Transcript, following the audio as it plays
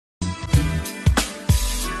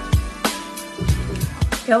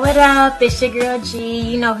Yo, what up? It's your girl G.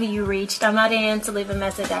 You know who you reached. I'm not in to leave a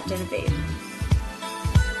message after the beep.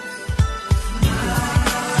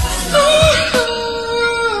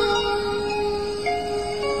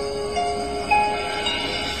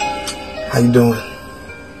 How you doing?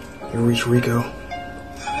 You reached Rico.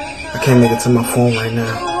 I can't make it to my phone right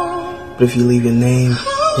now, but if you leave your name,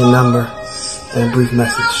 your number, and a brief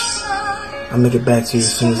message, I'll make it back to you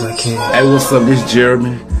as soon as I can. Hey, what's up? This is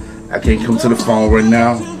Jeremy. I can't come to the phone right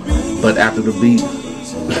now, but after the beat,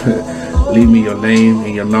 leave me your name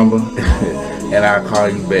and your number, and I'll call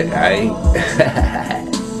you back, alright?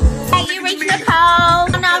 Hey, you reach Nicole.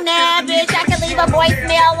 No, nah, bitch, I can leave a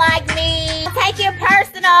voicemail like me. Take it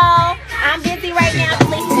personal. I'm busy right now,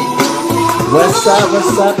 please. What's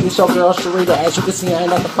up? It's your girl Sharita. As you can see, I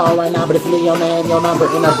ain't on the phone right now, but if you leave your name, your number,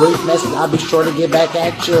 and a brief message, I'll be sure to get back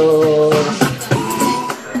at you.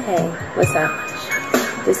 Hey, what's up?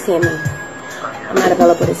 This is Tammy. I'm not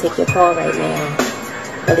available to take your call right now,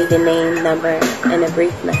 but leave your name, number, and a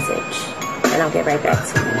brief message, and I'll get right back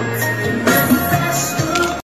to you.